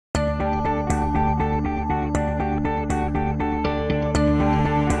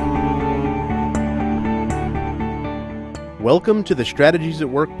Welcome to the Strategies at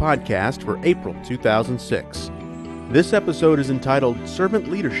Work podcast for April 2006. This episode is entitled Servant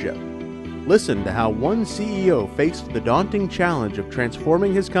Leadership. Listen to how one CEO faced the daunting challenge of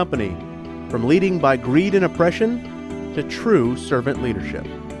transforming his company from leading by greed and oppression to true servant leadership.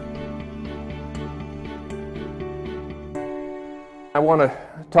 I want to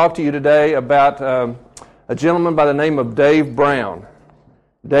talk to you today about a gentleman by the name of Dave Brown.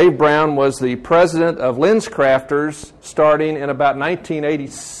 Dave Brown was the president of LensCrafters starting in about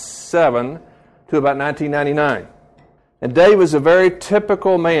 1987 to about 1999. And Dave was a very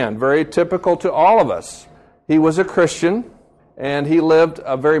typical man, very typical to all of us. He was a Christian, and he lived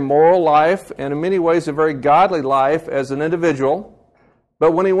a very moral life, and in many ways a very godly life as an individual.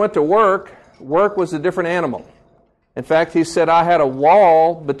 But when he went to work, work was a different animal. In fact, he said, I had a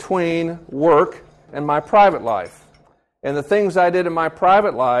wall between work and my private life. And the things I did in my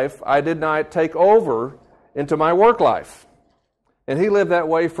private life, I did not take over into my work life. And he lived that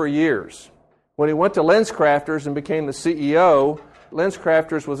way for years. When he went to LensCrafters and became the CEO,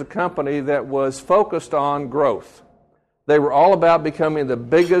 LensCrafters was a company that was focused on growth. They were all about becoming the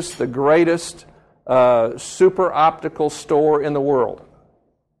biggest, the greatest super optical store in the world.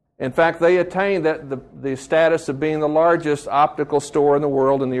 In fact, they attained the status of being the largest optical store in the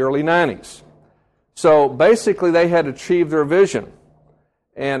world in the early 90s. So basically they had achieved their vision.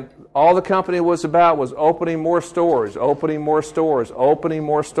 And all the company was about was opening more stores, opening more stores, opening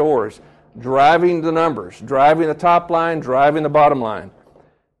more stores, driving the numbers, driving the top line, driving the bottom line.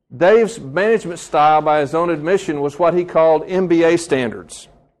 Dave's management style, by his own admission, was what he called MBA standards.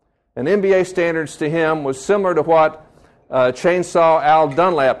 And MBA standards to him was similar to what Chainsaw Al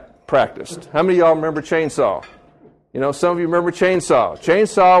Dunlap practiced. How many of y'all remember Chainsaw? You know, some of you remember Chainsaw.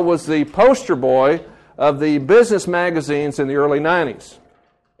 Chainsaw was the poster boy of the business magazines in the early 90s.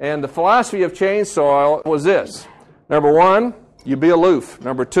 And the philosophy of Chainsaw was this. Number one, you be aloof.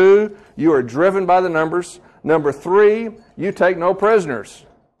 Number two, you are driven by the numbers. Number three, you take no prisoners.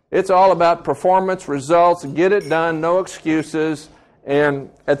 It's all about performance, results, get it done, no excuses. And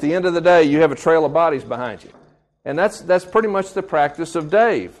at the end of the day, you have a trail of bodies behind you. And that's pretty much the practice of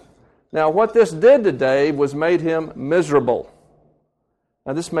Dave. Now, what this did to Dave was made him miserable.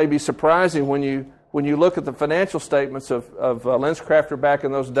 Now, this may be surprising when you look at the financial statements of LensCrafters back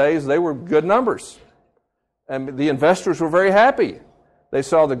in those days. They were good numbers. And the investors were very happy. They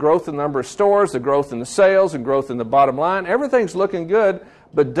saw the growth in the number of stores, the growth in the sales, and growth in the bottom line. Everything's looking good,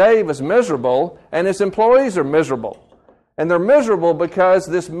 but Dave is miserable, and his employees are miserable. And they're miserable because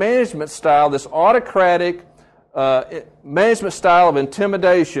this management style, this autocratic management style of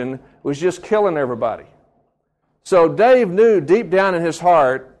intimidation was just killing everybody. So Dave knew deep down in his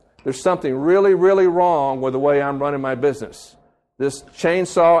heart, there's something really, really wrong with the way I'm running my business. This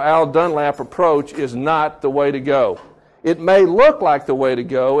Chainsaw Al Dunlap approach is not the way to go. It may look like the way to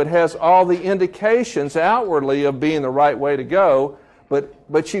go. It has all the indications outwardly of being the right way to go,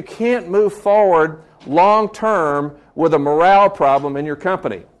 but you can't move forward long term with a morale problem in your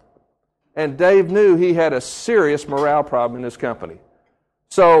company. And Dave knew he had a serious morale problem in his company.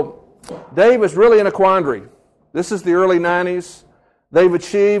 So Dave was really in a quandary. This is the early 90s. They've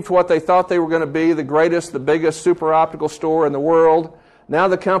achieved what they thought they were going to be, the greatest, the biggest super optical store in the world. Now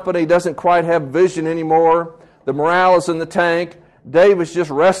the company doesn't quite have vision anymore. The morale is in the tank. Dave is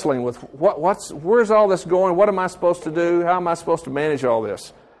just wrestling with where's all this going? What am I supposed to do? How am I supposed to manage all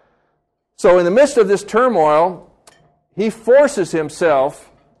this? So in the midst of this turmoil, he forces himself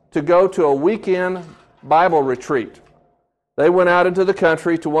to go to a weekend Bible retreat. They went out into the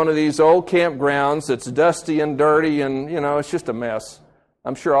country to one of these old campgrounds that's dusty and dirty and, it's just a mess.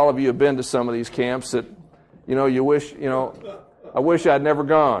 I'm sure all of you have been to some of these camps that, you wish, I wish I'd never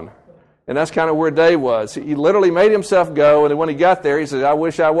gone. And that's kind of where Dave was. He literally made himself go, and then when he got there, he said, I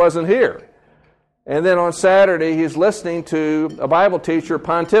wish I wasn't here. And then on Saturday, he's listening to a Bible teacher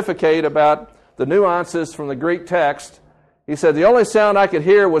pontificate about the nuances from the Greek text. He said, the only sound I could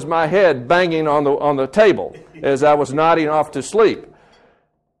hear was my head banging on the table as I was nodding off to sleep.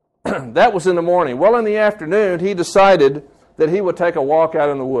 That was in the morning. Well, in the afternoon, he decided that he would take a walk out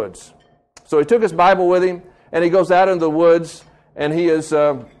in the woods. So he took his Bible with him, and he goes out into the woods, and he's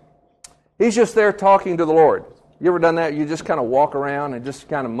just there talking to the Lord. You ever done that? You just kind of walk around and just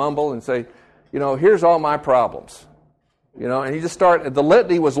kind of mumble and say, here's all my problems. And he just the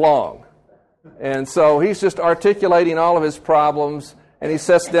litany was long. And so he's just articulating all of his problems, and he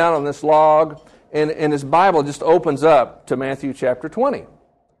sits down on this log, and his Bible just opens up to Matthew chapter 20.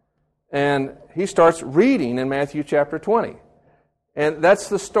 And he starts reading in Matthew chapter 20. And that's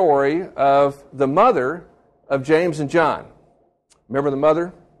the story of the mother of James and John. Remember the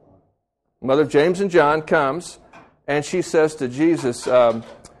mother? The mother of James and John comes, and she says to Jesus,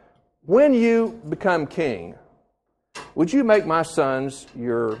 when you become king, would you make my sons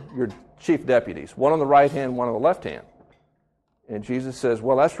your chief deputies, one on the right hand, one on the left hand? And Jesus says,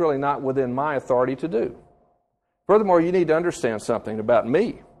 well, that's really not within my authority to do. Furthermore, you need to understand something about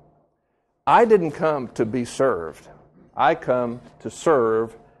me. I didn't come to be served. I come to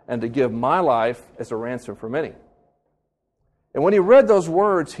serve and to give my life as a ransom for many. And when he read those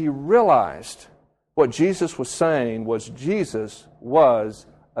words, he realized what Jesus was saying was Jesus was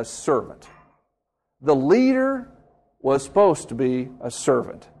a servant. The leader was supposed to be a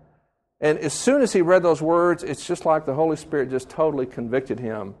servant. And as soon as he read those words, it's just like the Holy Spirit just totally convicted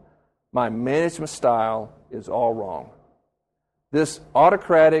him. My management style is all wrong. This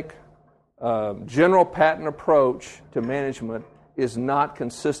autocratic, general pattern approach to management is not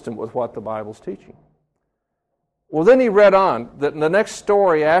consistent with what the Bible's teaching. Well, then he read on. The next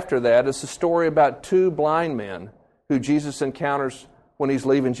story after that is a story about two blind men who Jesus encounters when he's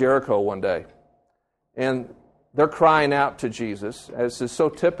leaving Jericho one day. And they're crying out to Jesus. As is so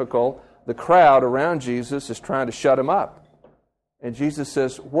typical, the crowd around Jesus is trying to shut him up. And Jesus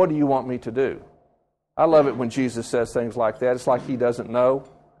says, what do you want me to do? I love it when Jesus says things like that. It's like he doesn't know.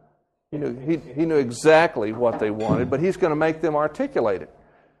 He knew exactly what they wanted, but he's going to make them articulate it.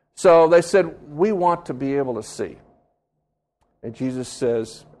 So they said, we want to be able to see. And Jesus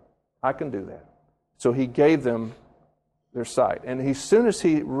says, I can do that. So he gave them their sight. And as soon as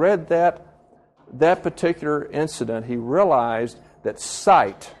he read that particular incident, he realized that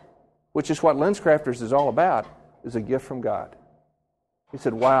sight, which is what LensCrafters is all about, is a gift from God. He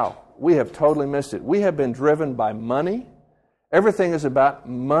said, wow, we have totally missed it. We have been driven by money. Everything is about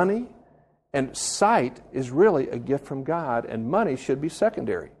money. And sight is really a gift from God, and money should be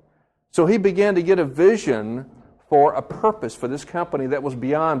secondary. So he began to get a vision for a purpose for this company that was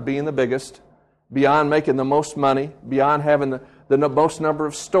beyond being the biggest, beyond making the most money, beyond having the most number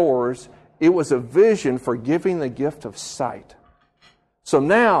of stores. It was a vision for giving the gift of sight. So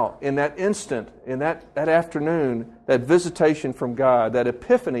now, in that instant, in that afternoon, that visitation from God, that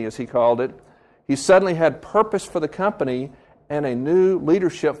epiphany as he called it, he suddenly had purpose for the company and a new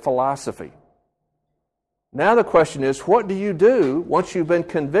leadership philosophy. Now the question is, what do you do once you've been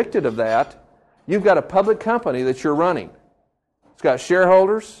convicted of that? You've got a public company that you're running. It's got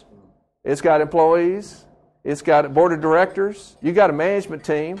shareholders. It's got employees. It's got a board of directors. You've got a management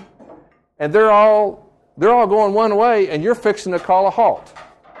team. And they're all going one way, and you're fixing to call a halt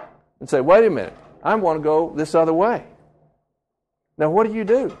and say, wait a minute, I want to go this other way. Now what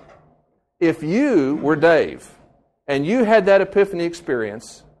do? If you were Dave, and you had that epiphany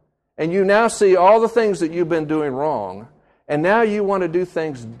experience, and you now see all the things that you've been doing wrong, and now you want to do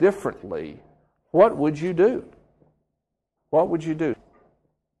things differently, what would you do? What would you do?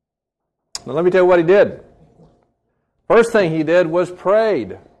 Now let me tell you what he did. First thing he did was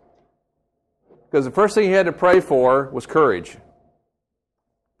prayed. Because the first thing he had to pray for was courage.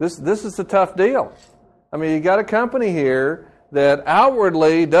 This is a tough deal. I mean, you got a company here that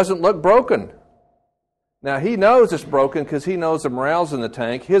outwardly doesn't look broken. Now, he knows it's broken because he knows the morale's in the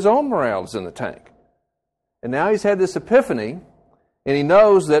tank. His own morale's in the tank. And now he's had this epiphany, and he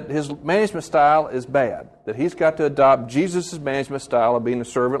knows that his management style is bad, that he's got to adopt Jesus' management style of being a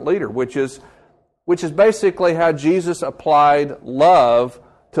servant leader, which is basically how Jesus applied love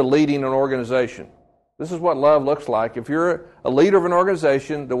to leading an organization. This is what love looks like. If you're a leader of an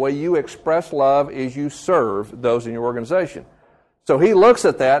organization, the way you express love is you serve those in your organization. So he looks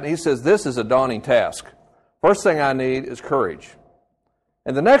at that and he says, this is a daunting task. First thing I need is courage.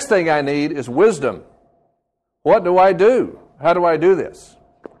 And the next thing I need is wisdom. What do I do? How do I do this?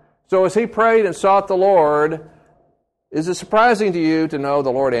 So as he prayed and sought the Lord, is it surprising to you to know the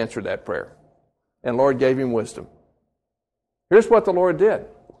Lord answered that prayer? And the Lord gave him wisdom. Here's what the Lord did.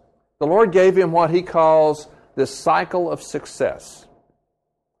 The Lord gave him what he calls the cycle of success.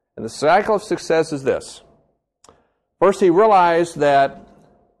 And the cycle of success is this. First, he realized that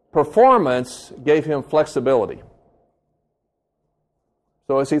performance gave him flexibility.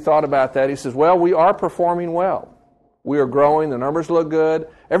 So as he thought about that, he says, well, we are performing well. We are growing. The numbers look good.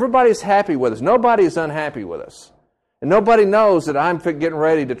 Everybody's happy with us. Nobody is unhappy with us. And nobody knows that I'm getting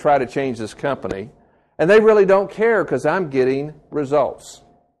ready to try to change this company. And they really don't care because I'm getting results.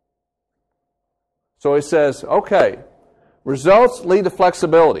 So he says, okay, results lead to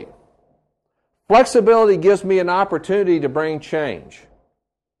flexibility. Flexibility gives me an opportunity to bring change.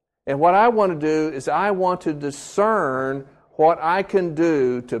 And what I want to do is I want to discern what I can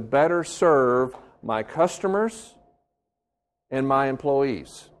do to better serve my customers and my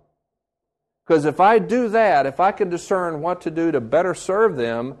employees. Because if I do that, if I can discern what to do to better serve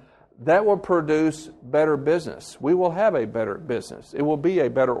them, that will produce better business. We will have a better business. It will be a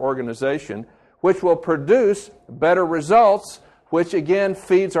better organization, which will produce better results, which again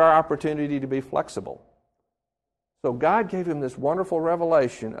feeds our opportunity to be flexible. So God gave him this wonderful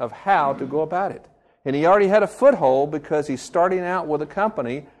revelation of how to go about it. And he already had a foothold because he's starting out with a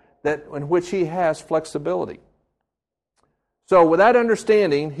company in which he has flexibility. So with that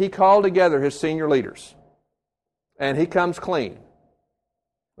understanding, he called together his senior leaders. And he comes clean.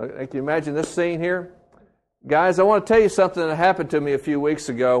 Can you imagine this scene here? Guys, I want to tell you something that happened to me a few weeks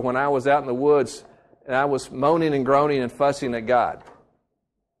ago when I was out in the woods and I was moaning and groaning and fussing at God.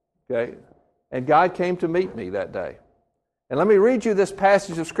 Okay? And God came to meet me that day. And let me read you this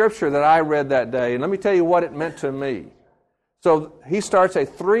passage of Scripture that I read that day, and let me tell you what it meant to me. So he starts a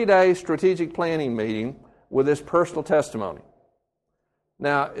 3-day strategic planning meeting with this personal testimony.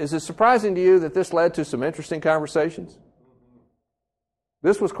 Now, is it surprising to you that this led to some interesting conversations?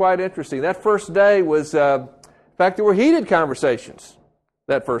 This was quite interesting. That first day was, in fact, there were heated conversations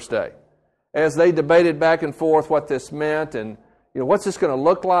that first day as they debated back and forth what this meant and, what's this going to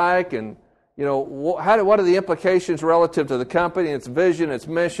look like and, what are the implications relative to the company, its vision, its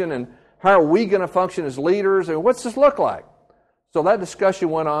mission, and how are we going to function as leaders, and what's this look like? So that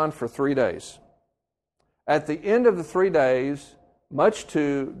discussion went on for 3 days. At the end of the 3 days, much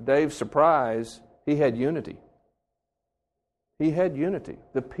to Dave's surprise, he had unity. He had unity.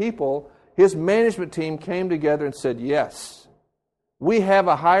 The people, his management team came together and said, yes, we have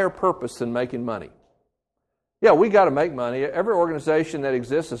a higher purpose than making money. Yeah, we got to make money. Every organization that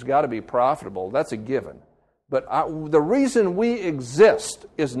exists has got to be profitable. That's a given. But the reason we exist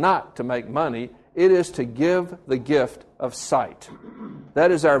is not to make money. It is to give the gift of sight.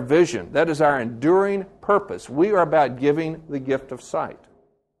 That is our vision. That is our enduring purpose. We are about giving the gift of sight.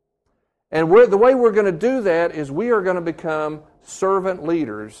 And the way we're going to do that is we are going to become servant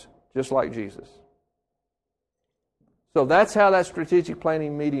leaders just like Jesus. So that's how that strategic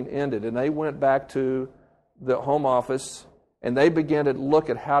planning meeting ended. And they went back to the home office, and they began to look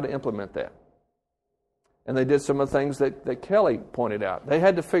at how to implement that. And they did some of the things that Kelly pointed out. They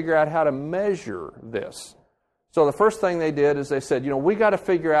had to figure out how to measure this. So the first thing they did is they said, we got to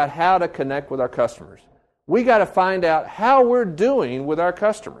figure out how to connect with our customers. We got to find out how we're doing with our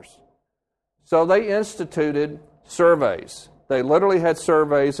customers. So they instituted surveys. They literally had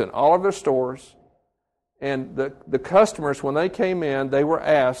surveys in all of their stores, and the customers, when they came in, they were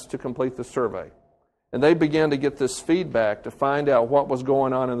asked to complete the survey. And they began to get this feedback to find out what was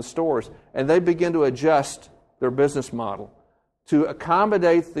going on in the stores. And they began to adjust their business model to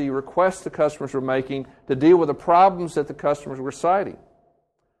accommodate the requests the customers were making to deal with the problems that the customers were citing.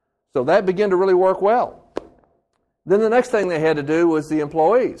 So that began to really work well. Then the next thing they had to do was the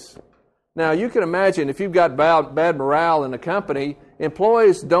employees. Now, you can imagine if you've got bad morale in a company,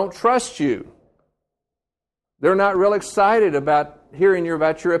 employees don't trust you. They're not real excited about hearing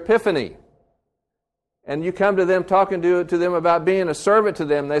about your epiphany. And you come to them talking to them about being a servant to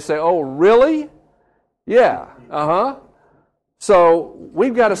them. They say, oh, really? Yeah, So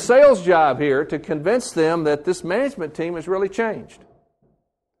we've got a sales job here to convince them that this management team has really changed.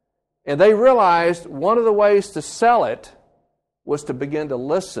 And they realized one of the ways to sell it was to begin to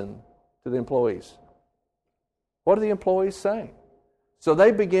listen to the employees. What are the employees saying? So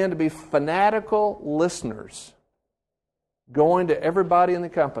they began to be fanatical listeners, going to everybody in the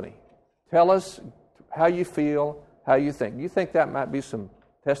company. Tell us how you feel, how you think. Do you think that might be some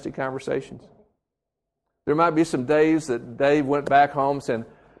testy conversations? There might be some days that Dave went back home saying,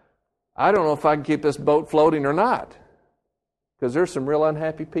 I don't know if I can keep this boat floating or not, because there's some real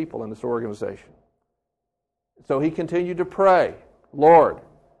unhappy people in this organization. So he continued to pray, Lord,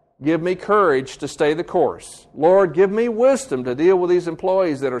 give me courage to stay the course. Lord, give me wisdom to deal with these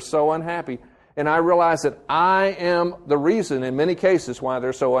employees that are so unhappy. And I realize that I am the reason in many cases why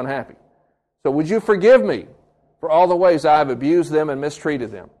they're so unhappy. So would you forgive me for all the ways I've abused them and mistreated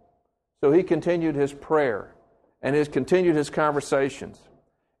them? So he continued his prayer and continued his conversations.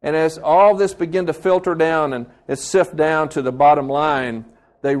 And as all this began to filter down and sift down to the bottom line,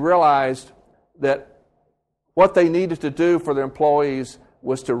 they realized that what they needed to do for their employees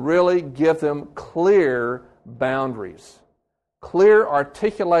was to really give them clear boundaries, clear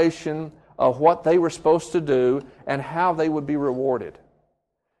articulation of what they were supposed to do and how they would be rewarded.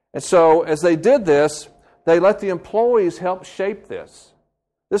 And so as they did this, they let the employees help shape this.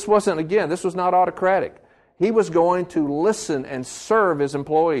 This was not autocratic. He was going to listen and serve his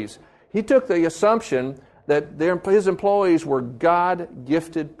employees. He took the assumption that his employees were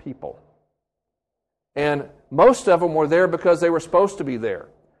God-gifted people. And most of them were there because they were supposed to be there.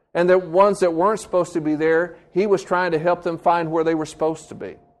 And the ones that weren't supposed to be there, he was trying to help them find where they were supposed to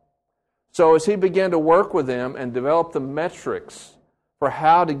be. So as he began to work with them and develop the metrics for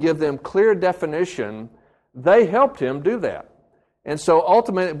how to give them clear definition, they helped him do that. And so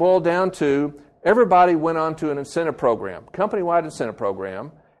ultimately it boiled down to everybody went on to an incentive program, company-wide incentive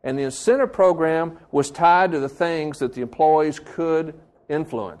program, and the incentive program was tied to the things that the employees could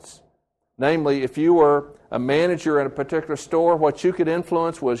influence. Namely, if you were a manager in a particular store, what you could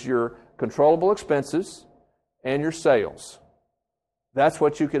influence was your controllable expenses and your sales. That's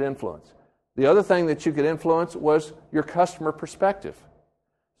what you could influence. The other thing that you could influence was your customer perspective.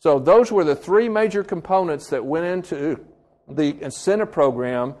 So those were the three major components that went into the incentive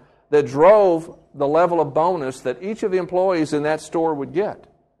program that drove the level of bonus that each of the employees in that store would get.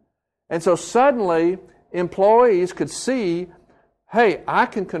 And so suddenly, employees could see, hey, I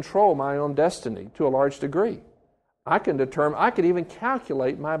can control my own destiny to a large degree. I can even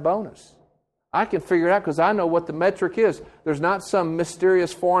calculate my bonus. I can figure it out because I know what the metric is. There's not some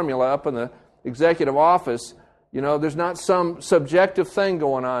mysterious formula up in the executive office. There's not some subjective thing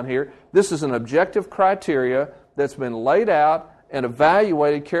going on here. This is an objective criteria that's been laid out and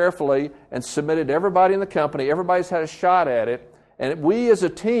evaluated carefully and submitted to everybody in the company. Everybody's had a shot at it. And we as a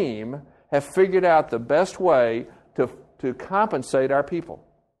team have figured out the best way to compensate our people.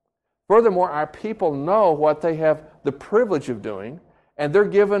 Furthermore, our people know what they have the privilege of doing, and they're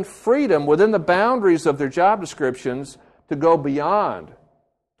given freedom within the boundaries of their job descriptions to go beyond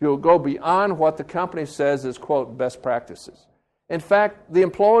what the company says is, quote, best practices. In fact, the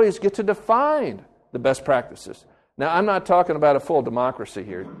employees get to define the best practices. Now, I'm not talking about a full democracy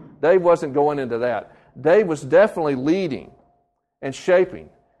here. Dave wasn't going into that. Dave was definitely leading and shaping,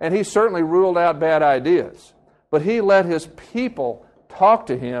 and he certainly ruled out bad ideas. But he let his people talk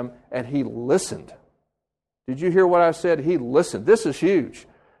to him, and he listened. Did you hear what I said? He listened. This is huge.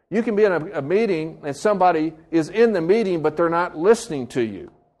 You can be in a meeting, and somebody is in the meeting, but they're not listening to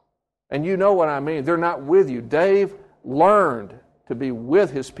you. And you know what I mean. They're not with you. Dave learned to be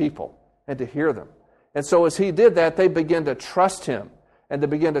with his people and to hear them. And so as he did that, they began to trust him, and they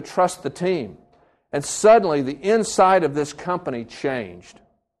began to trust the team. And suddenly, the inside of this company changed.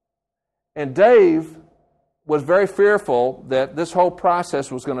 And Dave was very fearful that this whole process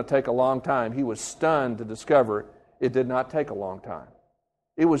was going to take a long time. He was stunned to discover it did not take a long time.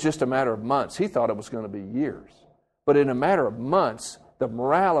 It was just a matter of months. He thought it was going to be years. But in a matter of months, the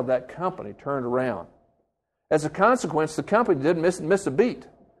morale of that company turned around. As a consequence, the company didn't miss a beat.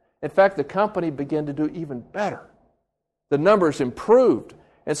 In fact, the company began to do even better. The numbers improved.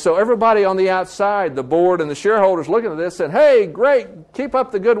 And so everybody on the outside, the board and the shareholders looking at this said, hey, great, keep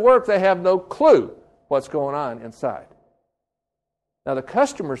up the good work. They have no clue what's going on inside. Now the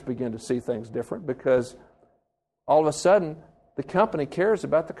customers begin to see things different because all of a sudden the company cares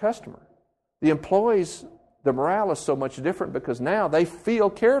about the customer. The employees, the morale is so much different because now they feel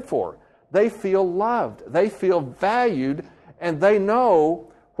cared for. They feel loved. They feel valued, and they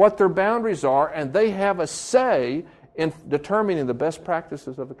know what their boundaries are, and they have a say in determining the best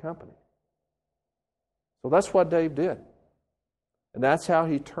practices of the company. So that's what Dave did. And that's how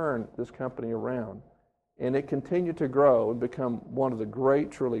he turned this company around. And it continued to grow and become one of the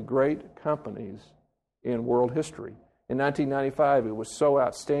great, truly great companies in world history. In 1995, it was so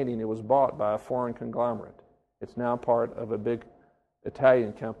outstanding, it was bought by a foreign conglomerate. It's now part of a big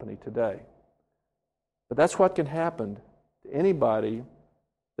Italian company today. But that's what can happen to anybody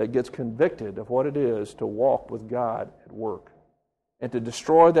that gets convicted of what it is to walk with God at work and to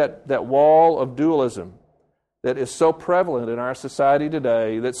destroy that wall of dualism that is so prevalent in our society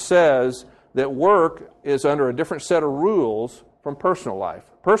today that says that work is under a different set of rules from personal life.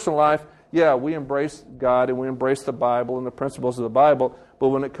 Personal life, yeah, we embrace God and we embrace the Bible and the principles of the Bible, but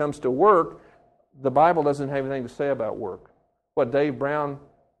when it comes to work, the Bible doesn't have anything to say about work. What Dave Brown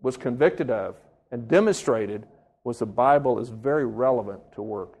was convicted of and demonstrated was the Bible is very relevant to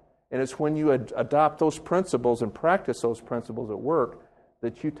work. And it's when you adopt those principles and practice those principles at work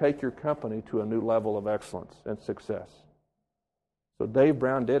that you take your company to a new level of excellence and success. So Dave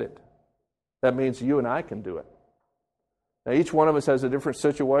Brown did it. That means you and I can do it. Now, each one of us has a different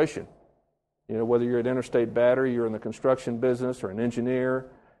situation. Whether you're at Interstate Battery, you're in the construction business, or an engineer,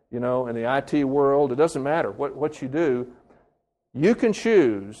 in the IT world, it doesn't matter what you do. You can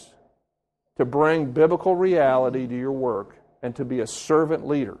choose to bring biblical reality to your work and to be a servant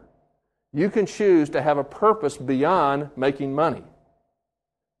leader. You can choose to have a purpose beyond making money.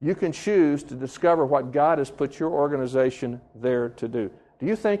 You can choose to discover what God has put your organization there to do. Do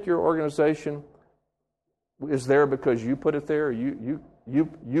you think your organization is there because you put it there? You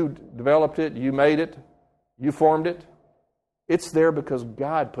developed it, you made it, you formed it? It's there because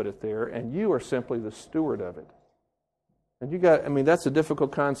God put it there, and you are simply the steward of it. And that's a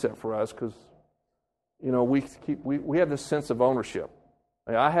difficult concept for us because, we have this sense of ownership.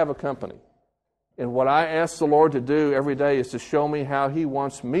 I have a company. And what I ask the Lord to do every day is to show me how He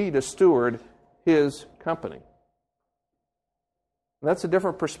wants me to steward His company. And that's a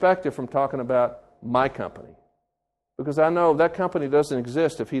different perspective from talking about my company. Because I know that company doesn't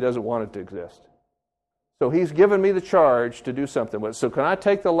exist if He doesn't want it to exist. So He's given me the charge to do something with it. So can I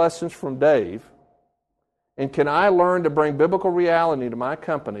take the lessons from Dave, and can I learn to bring biblical reality to my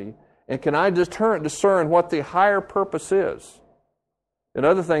company, and can I discern what the higher purpose is?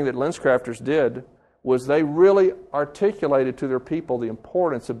 Another thing that LensCrafters did was they really articulated to their people the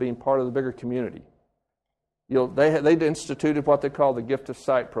importance of being part of the bigger community. They instituted what they call the Gift of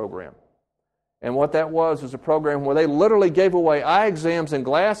Sight program. And what that was a program where they literally gave away eye exams and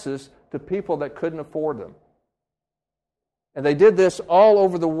glasses to people that couldn't afford them. And they did this all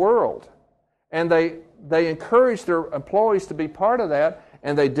over the world. And they encouraged their employees to be part of that,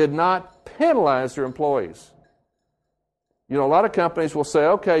 and they did not penalize their employees. A lot of companies will say,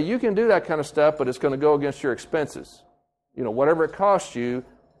 okay, you can do that kind of stuff, but it's going to go against your expenses. Whatever it costs you,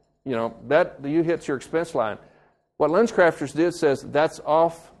 that you hit your expense line. What LensCrafters did says that's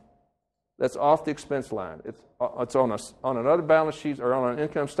off the expense line. It's on another balance sheet or on an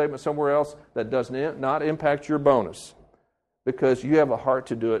income statement somewhere else that does not impact your bonus because you have a heart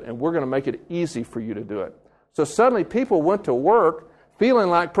to do it, and we're going to make it easy for you to do it. So suddenly people went to work feeling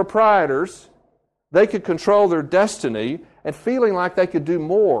like proprietors. They could control their destiny and feeling like they could do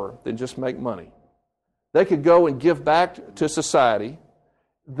more than just make money. They could go and give back to society.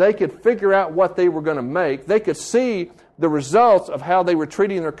 They could figure out what they were going to make. They could see the results of how they were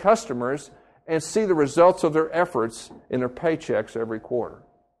treating their customers and see the results of their efforts in their paychecks every quarter.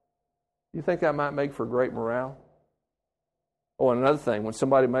 You think that might make for great morale? Oh, and another thing, when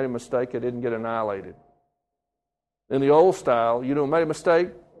somebody made a mistake, it didn't get annihilated. In the old style, made a mistake,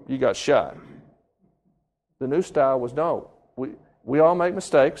 you got shot. The new style was no. We all make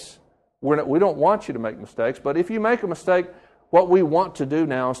mistakes. We don't want you to make mistakes, but if you make a mistake, what we want to do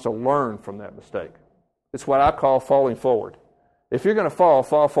now is to learn from that mistake. It's what I call falling forward. If you're going to fall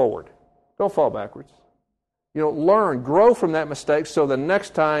forward. Don't fall backwards. Learn, grow from that mistake so the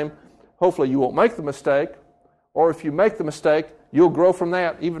next time, hopefully you won't make the mistake, or if you make the mistake, you'll grow from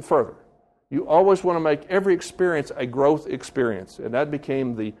that even further. You always want to make every experience a growth experience, and that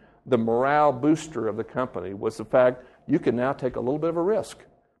became the morale booster of the company was the fact you can now take a little bit of a risk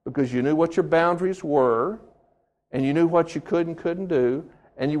because you knew what your boundaries were and you knew what you could and couldn't do,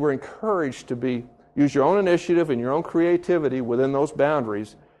 and you were encouraged to use your own initiative and your own creativity within those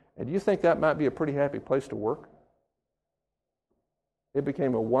boundaries. And do you think that might be a pretty happy place to work? It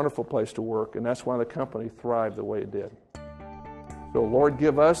became a wonderful place to work, and that's why the company thrived the way it did. So Lord,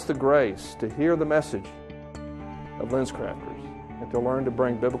 give us the grace to hear the message of LensCrafters and to learn to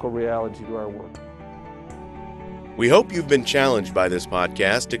bring biblical reality to our work. We hope you've been challenged by this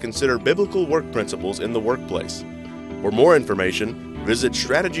podcast to consider biblical work principles in the workplace. For more information, visit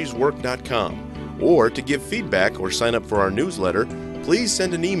strategieswork.com, or to give feedback or sign up for our newsletter, please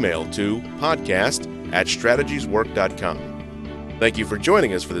send an email to podcast@strategieswork.com. Thank you for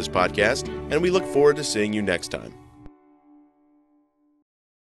joining us for this podcast, and we look forward to seeing you next time.